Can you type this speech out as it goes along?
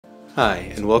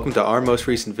Hi, and welcome to our most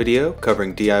recent video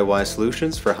covering DIY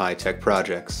solutions for high-tech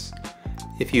projects.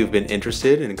 If you've been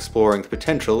interested in exploring the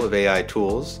potential of AI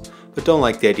tools, but don't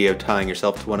like the idea of tying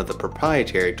yourself to one of the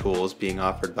proprietary tools being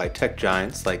offered by tech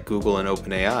giants like Google and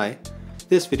OpenAI,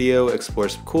 this video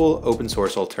explores some cool open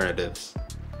source alternatives.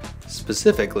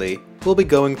 Specifically, we'll be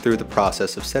going through the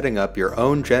process of setting up your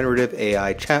own generative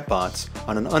AI chatbots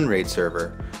on an Unraid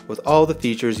server with all the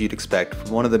features you'd expect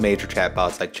from one of the major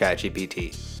chatbots like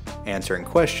ChatGPT. Answering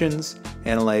questions,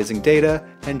 analyzing data,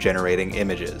 and generating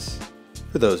images.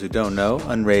 For those who don't know,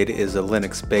 Unraid is a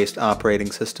Linux-based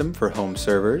operating system for home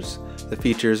servers that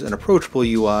features an approachable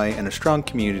UI and a strong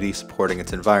community supporting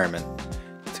its environment.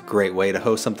 It's a great way to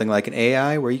host something like an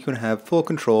AI where you can have full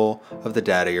control of the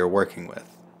data you're working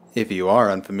with. If you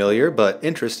are unfamiliar but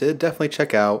interested, definitely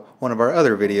check out one of our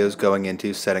other videos going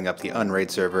into setting up the Unraid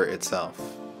server itself.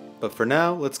 But for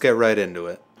now, let's get right into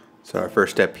it. So our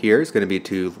first step here is going to be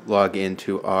to log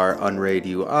into our Unraid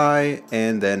UI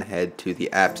and then head to the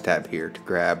Apps tab here to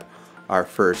grab our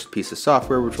first piece of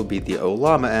software, which will be the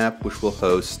Ollama app, which will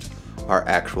host our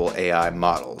actual AI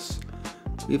models.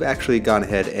 We've actually gone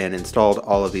ahead and installed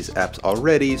all of these apps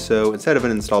already, so instead of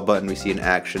an install button, we see an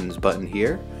Actions button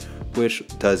here, which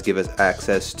does give us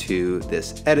access to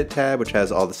this Edit tab, which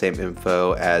has all the same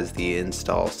info as the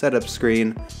install setup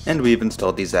screen, and we've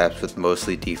installed these apps with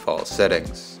mostly default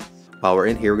settings. While we're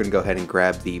in here, we're going to go ahead and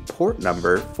grab the port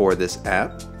number for this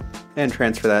app and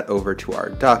transfer that over to our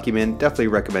document. Definitely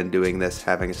recommend doing this,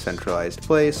 having a centralized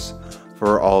place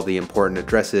for all the important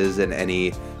addresses and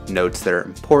any notes that are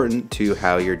important to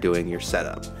how you're doing your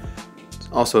setup. It's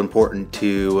also important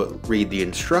to read the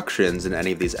instructions in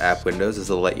any of these app windows, as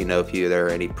they'll let you know if there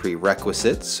are any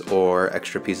prerequisites or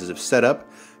extra pieces of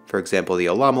setup. For example, the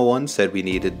Ollama one said we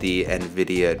needed the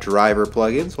NVIDIA driver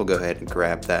plugins. We'll go ahead and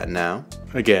grab that now.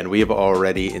 Again, we have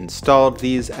already installed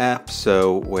these apps,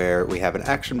 so where we have an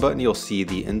action button, you'll see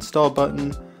the install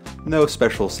button. No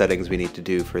special settings we need to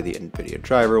do for the NVIDIA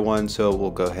driver one, so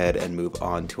we'll go ahead and move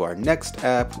on to our next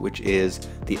app, which is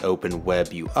the Open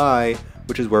WebUI,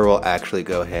 which is where we'll actually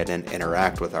go ahead and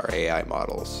interact with our AI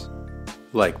models.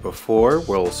 Like before,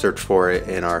 we'll search for it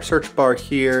in our search bar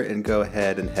here and go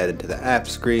ahead and head into the app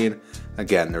screen.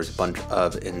 Again, there's a bunch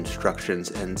of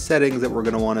instructions and settings that we're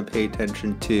going to want to pay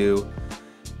attention to.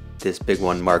 This big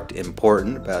one marked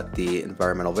important about the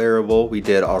environmental variable we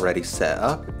did already set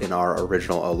up in our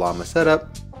original Ollama setup.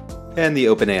 And the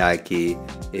OpenAI key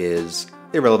is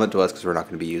irrelevant to us because we're not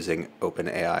going to be using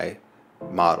OpenAI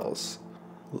models.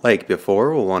 Like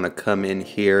before, we'll want to come in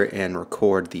here and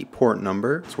record the port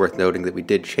number. It's worth noting that we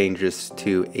did change this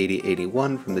to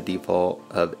 8081 from the default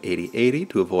of 8080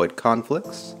 to avoid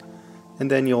conflicts.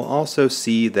 And then you'll also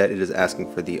see that it is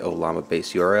asking for the Ollama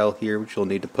base URL here, which you'll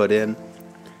need to put in.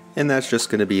 And that's just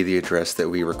going to be the address that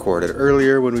we recorded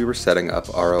earlier when we were setting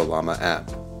up our Ollama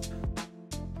app.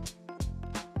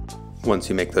 Once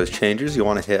you make those changes, you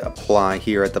want to hit apply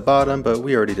here at the bottom, but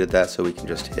we already did that, so we can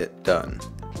just hit done.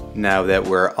 Now that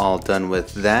we're all done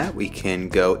with that, we can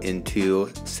go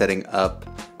into setting up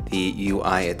the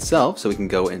UI itself. So we can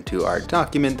go into our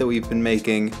document that we've been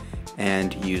making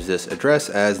and use this address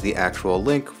as the actual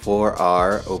link for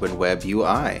our Open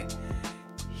WebUI.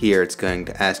 Here it's going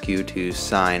to ask you to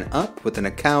sign up with an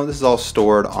account. This is all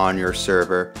stored on your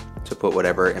server, so put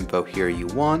whatever info here you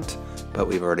want, but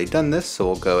we've already done this, so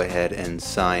we'll go ahead and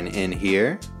sign in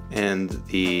here. And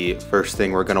the first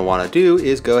thing we're going to want to do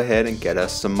is go ahead and get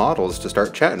us some models to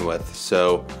start chatting with.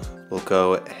 So we'll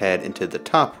go ahead into the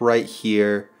top right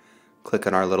here, click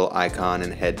on our little icon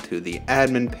and head to the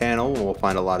admin panel where we'll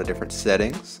find a lot of different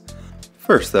settings.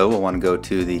 First though, we'll want to go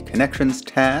to the Connections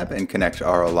tab and connect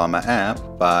our Ollama app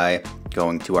by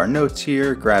going to our notes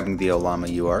here, grabbing the Ollama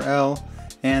URL,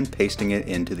 and pasting it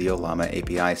into the Ollama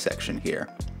API section here.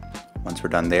 Once we're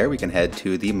done there, we can head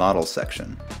to the Models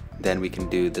section. Then we can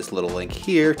do this little link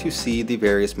here to see the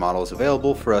various models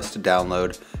available for us to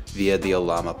download via the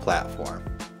Ollama platform.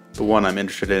 The one I'm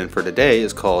interested in for today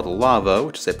is called Lava,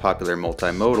 which is a popular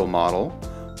multimodal model.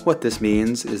 What this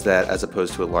means is that as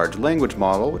opposed to a large language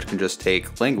model, which can just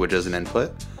take language as an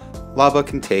input, Lava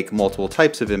can take multiple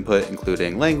types of input,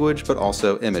 including language, but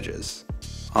also images.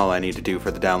 All I need to do for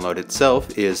the download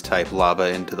itself is type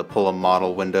Lava into the Pull a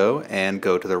Model window and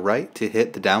go to the right to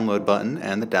hit the download button,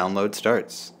 and the download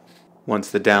starts.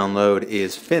 Once the download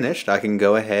is finished, I can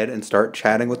go ahead and start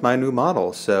chatting with my new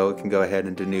model. So I can go ahead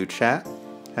into New Chat,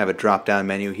 have a drop-down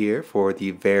menu here for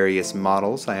the various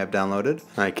models I have downloaded.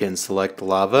 I can select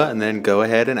Lava and then go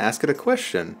ahead and ask it a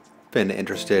question. Been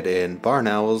interested in barn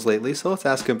owls lately, so let's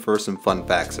ask him for some fun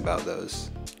facts about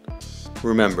those.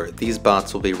 Remember, these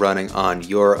bots will be running on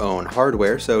your own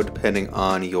hardware, so depending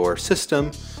on your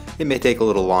system, it may take a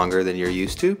little longer than you're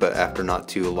used to, but after not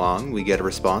too long, we get a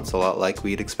response a lot like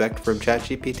we'd expect from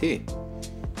ChatGPT.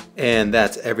 And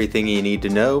that's everything you need to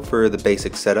know for the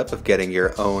basic setup of getting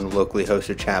your own locally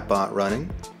hosted chatbot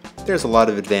running. There's a lot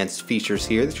of advanced features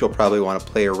here that you'll probably want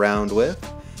to play around with,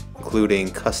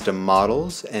 including custom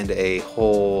models and a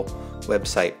whole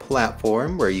website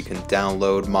platform where you can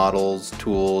download models,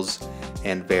 tools,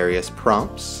 and various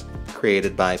prompts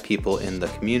created by people in the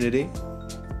community.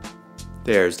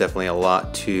 There's definitely a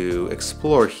lot to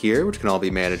explore here, which can all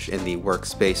be managed in the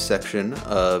workspace section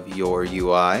of your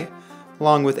UI,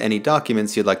 along with any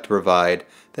documents you'd like to provide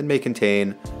that may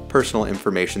contain personal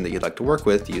information that you'd like to work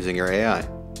with using your AI.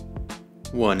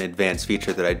 One advanced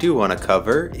feature that I do want to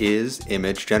cover is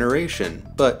image generation,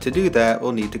 but to do that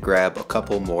we'll need to grab a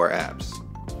couple more apps.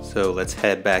 So let's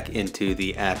head back into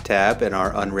the App tab in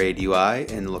our Unraid UI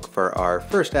and look for our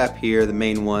first app here, the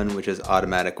main one, which is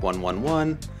Automatic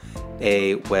 111,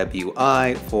 a web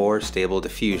UI for Stable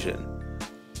Diffusion.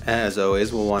 As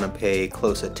always, we'll want to pay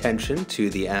close attention to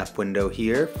the app window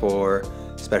here for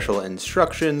special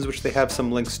instructions, which they have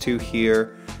some links to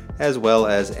here, as well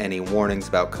as any warnings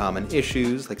about common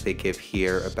issues like they give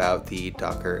here about the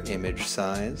Docker image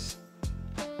size.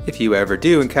 If you ever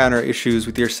do encounter issues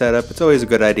with your setup, it's always a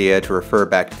good idea to refer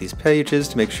back to these pages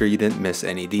to make sure you didn't miss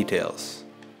any details.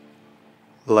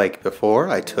 Like before,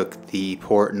 I took the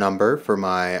port number for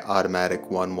my Automatic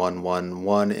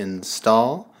 1111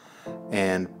 install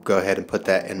and go ahead and put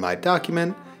that in my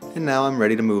document, and now I'm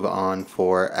ready to move on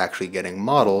for actually getting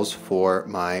models for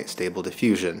my Stable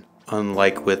Diffusion.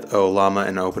 Unlike with Ollama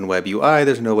and Open WebUI,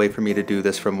 there's no way for me to do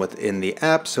this from within the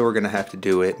app, so we're going to have to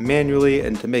do it manually,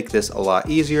 and to make this a lot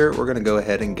easier, we're going to go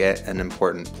ahead and get an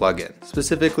important plugin.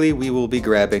 Specifically, we will be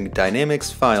grabbing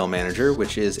Dynamics File Manager,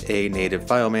 which is a native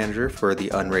file manager for the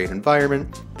Unraid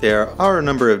environment. There are a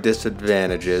number of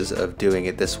disadvantages of doing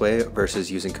it this way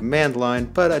versus using command line,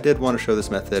 but I did want to show this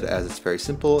method as it's very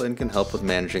simple and can help with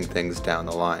managing things down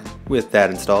the line. With that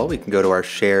installed, we can go to our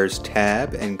Shares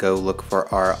tab and go look for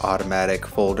our automatic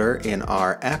folder in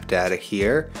our app data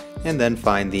here, and then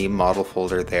find the model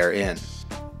folder therein.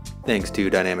 Thanks to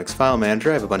Dynamics File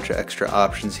Manager, I have a bunch of extra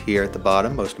options here at the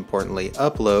bottom, most importantly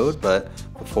upload, but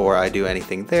before I do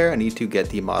anything there, I need to get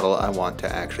the model I want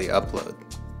to actually upload.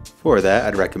 For that,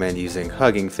 I'd recommend using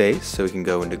Hugging Face, so we can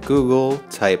go into Google,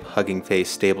 type Hugging Face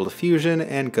Stable Diffusion,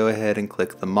 and go ahead and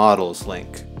click the Models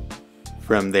link.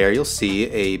 From there, you'll see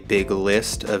a big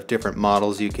list of different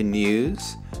models you can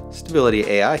use. Stability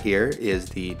AI here is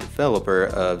the developer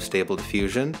of Stable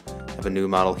Diffusion. I have a new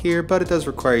model here, but it does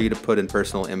require you to put in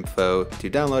personal info to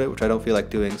download it, which I don't feel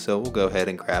like doing, so we'll go ahead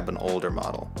and grab an older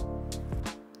model.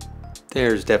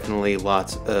 There's definitely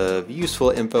lots of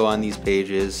useful info on these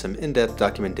pages, some in-depth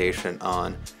documentation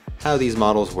on how these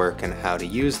models work and how to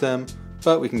use them,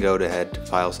 but we can go ahead to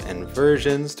Files and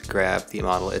Versions to grab the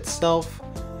model itself.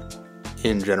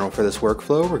 In general, for this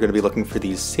workflow, we're going to be looking for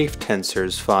these safe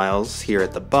tensors files here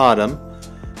at the bottom.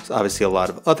 There's obviously a lot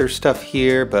of other stuff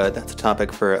here, but that's a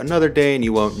topic for another day and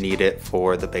you won't need it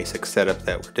for the basic setup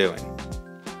that we're doing.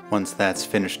 Once that's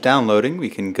finished downloading, we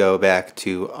can go back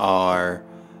to our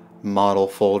model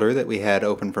folder that we had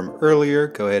open from earlier,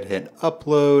 go ahead and hit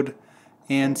upload,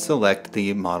 and select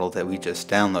the model that we just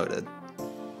downloaded.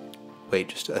 Wait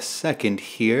just a second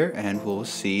here and we'll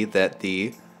see that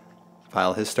the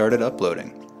file has started uploading.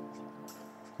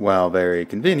 While very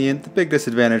convenient, the big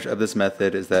disadvantage of this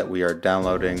method is that we are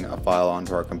downloading a file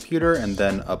onto our computer and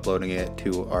then uploading it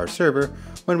to our server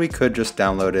when we could just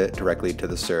download it directly to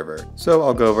the server. So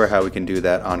I'll go over how we can do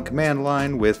that on command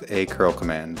line with a curl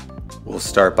command. We'll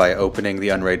start by opening the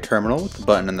Unraid terminal with the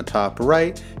button in the top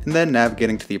right, and then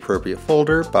navigating to the appropriate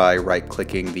folder by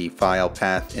right-clicking the file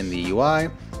path in the UI,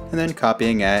 and then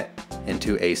copying it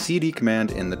into a cd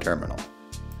command in the terminal.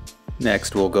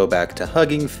 Next, we'll go back to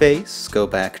Hugging Face, go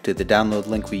back to the download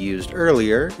link we used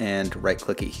earlier, and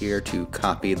right-click it here to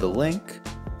copy the link.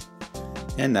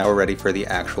 And now we're ready for the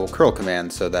actual curl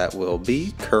command, so that will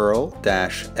be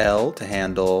curl-l to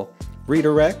handle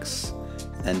redirects,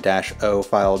 and -o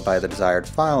followed by the desired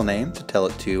file name to tell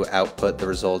it to output the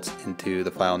results into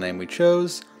the file name we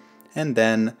chose, and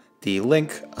then the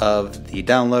link of the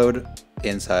download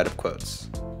inside of quotes.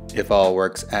 If all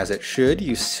works as it should,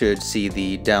 you should see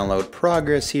the download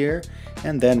progress here,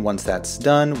 and then once that's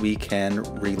done, we can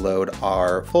reload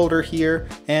our folder here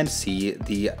and see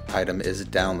the item is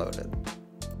downloaded.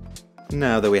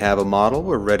 Now that we have a model,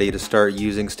 we're ready to start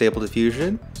using Stable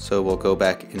Diffusion, so we'll go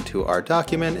back into our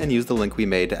document and use the link we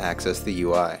made to access the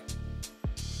UI.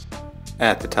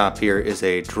 At the top here is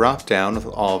a drop down with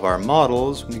all of our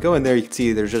models. When you go in there, you can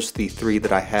see there's just the 3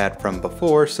 that I had from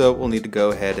before, so we'll need to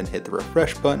go ahead and hit the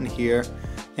refresh button here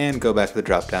and go back to the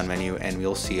drop down menu and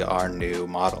we'll see our new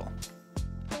model.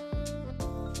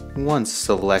 Once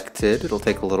selected, it'll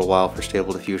take a little while for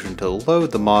Stable Diffusion to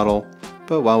load the model,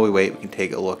 but while we wait, we can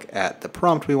take a look at the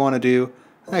prompt we want to do.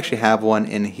 I actually have one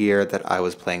in here that I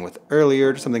was playing with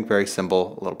earlier, just something very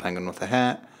simple, a little penguin with a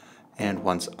hat. And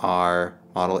once our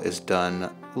model is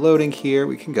done loading here,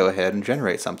 we can go ahead and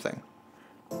generate something.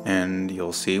 And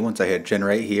you'll see once I hit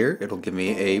generate here, it'll give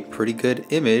me a pretty good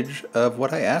image of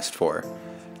what I asked for.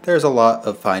 There's a lot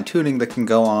of fine-tuning that can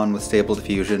go on with Stable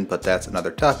Diffusion, but that's another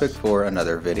topic for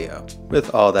another video.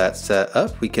 With all that set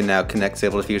up, we can now connect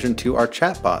Stable Diffusion to our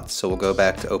chatbots. So we'll go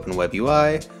back to Open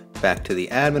WebUI, back to the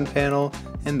admin panel,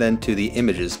 and then to the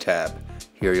images tab.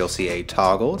 Here you'll see a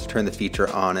toggle to turn the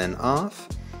feature on and off.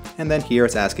 And then here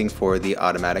it's asking for the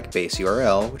automatic base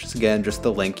URL, which is again just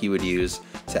the link you would use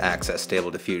to access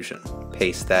Stable Diffusion.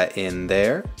 Paste that in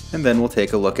there, and then we'll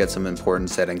take a look at some important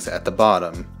settings at the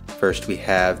bottom. First we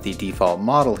have the default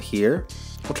model here.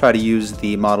 We'll try to use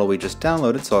the model we just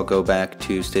downloaded, so I'll go back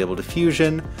to Stable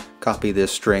Diffusion, copy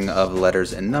this string of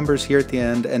letters and numbers here at the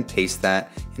end, and paste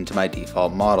that into my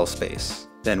default model space.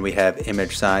 Then we have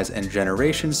image size and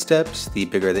generation steps. The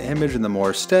bigger the image and the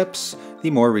more steps, the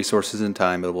more resources and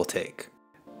time it will take.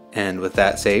 And with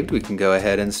that saved, we can go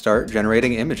ahead and start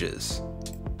generating images.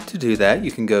 To do that,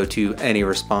 you can go to any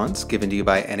response given to you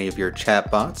by any of your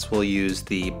chatbots. We'll use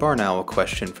the barn owl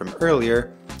question from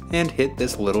earlier and hit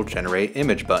this little generate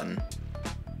image button.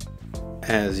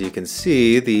 As you can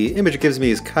see, the image it gives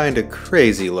me is kind of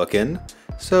crazy looking,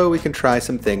 so we can try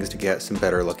some things to get some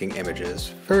better looking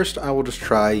images. First, I will just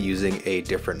try using a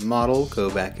different model,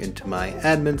 go back into my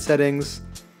admin settings,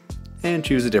 and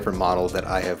choose a different model that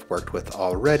I have worked with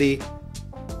already.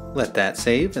 Let that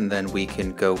save, and then we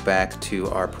can go back to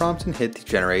our prompt and hit the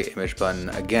generate image button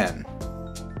again.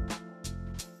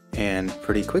 And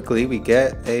pretty quickly we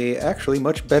get a actually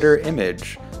much better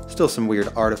image. Still some weird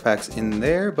artifacts in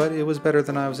there, but it was better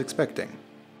than I was expecting.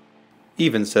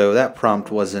 Even so, that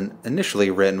prompt wasn't initially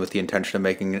written with the intention of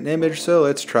making an image, so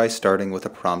let's try starting with a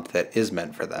prompt that is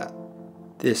meant for that.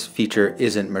 This feature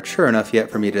isn't mature enough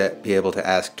yet for me to be able to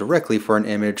ask directly for an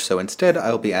image, so instead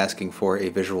I'll be asking for a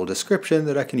visual description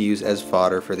that I can use as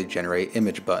fodder for the generate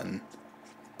image button.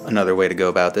 Another way to go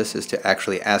about this is to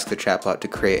actually ask the chatbot to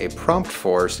create a prompt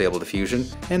for Stable Diffusion,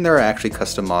 and there are actually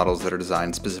custom models that are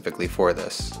designed specifically for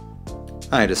this.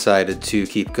 I decided to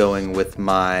keep going with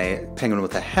my penguin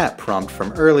with a hat prompt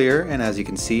from earlier, and as you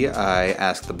can see, I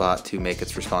asked the bot to make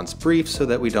its response brief so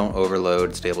that we don't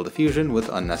overload Stable Diffusion with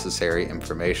unnecessary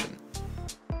information.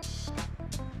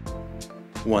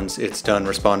 Once it's done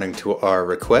responding to our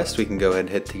request, we can go ahead and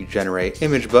hit the generate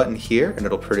image button here, and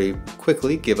it'll pretty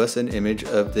quickly give us an image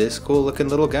of this cool looking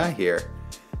little guy here.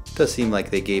 It does seem like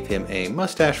they gave him a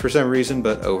mustache for some reason,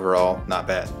 but overall, not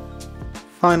bad.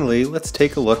 Finally, let's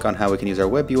take a look on how we can use our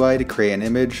WebUI to create an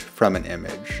image from an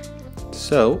image.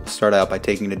 So, start out by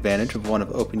taking advantage of one of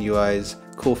OpenUI's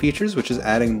cool features, which is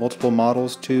adding multiple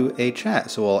models to a chat.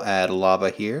 So we'll add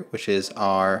Lava here, which is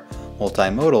our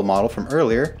multimodal model from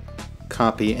earlier.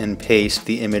 Copy and paste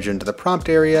the image into the prompt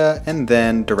area, and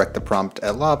then direct the prompt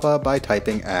at Lava by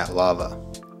typing @lava.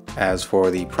 As for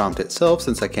the prompt itself,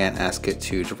 since I can't ask it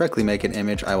to directly make an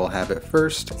image, I will have it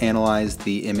first analyze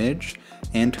the image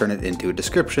and turn it into a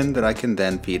description that I can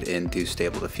then feed into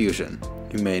Stable Diffusion.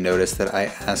 You may notice that I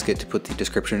ask it to put the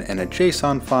description in a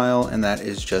JSON file, and that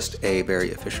is just a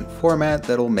very efficient format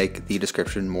that'll make the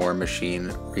description more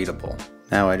machine readable.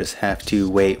 Now I just have to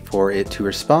wait for it to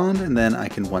respond, and then I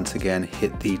can once again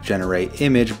hit the generate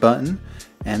image button,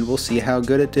 and we'll see how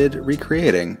good it did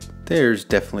recreating. There's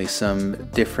definitely some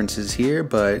differences here,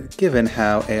 but given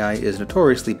how AI is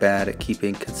notoriously bad at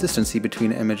keeping consistency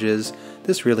between images,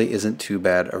 this really isn't too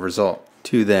bad a result.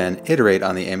 To then iterate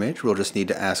on the image, we'll just need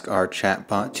to ask our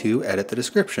chatbot to edit the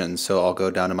description. So I'll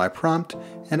go down to my prompt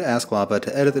and ask Lava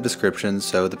to edit the description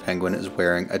so the penguin is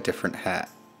wearing a different hat.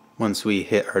 Once we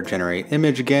hit our generate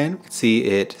image again, we can see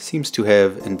it seems to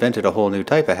have invented a whole new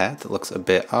type of hat that looks a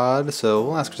bit odd, so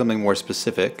we'll ask for something more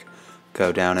specific.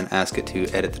 Go down and ask it to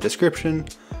edit the description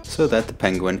so that the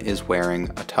penguin is wearing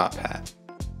a top hat.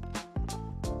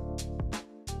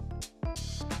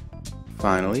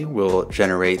 Finally, we'll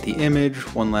generate the image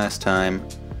one last time,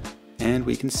 and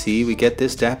we can see we get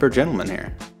this dapper gentleman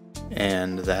here.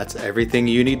 And that's everything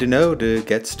you need to know to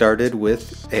get started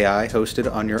with AI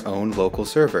hosted on your own local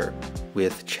server,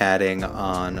 with chatting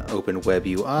on Open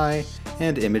WebUI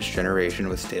and image generation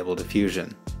with Stable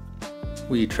Diffusion.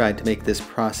 We tried to make this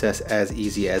process as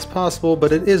easy as possible,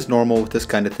 but it is normal with this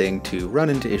kind of thing to run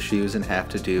into issues and have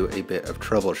to do a bit of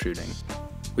troubleshooting.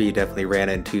 We definitely ran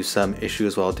into some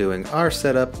issues while doing our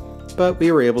setup, but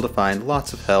we were able to find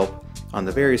lots of help on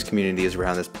the various communities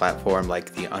around this platform,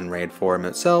 like the Unraid forum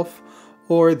itself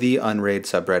or the Unraid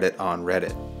subreddit on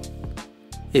Reddit.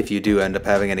 If you do end up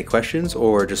having any questions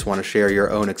or just want to share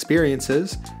your own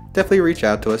experiences, definitely reach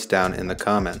out to us down in the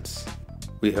comments.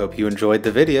 We hope you enjoyed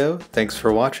the video. Thanks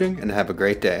for watching and have a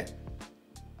great day.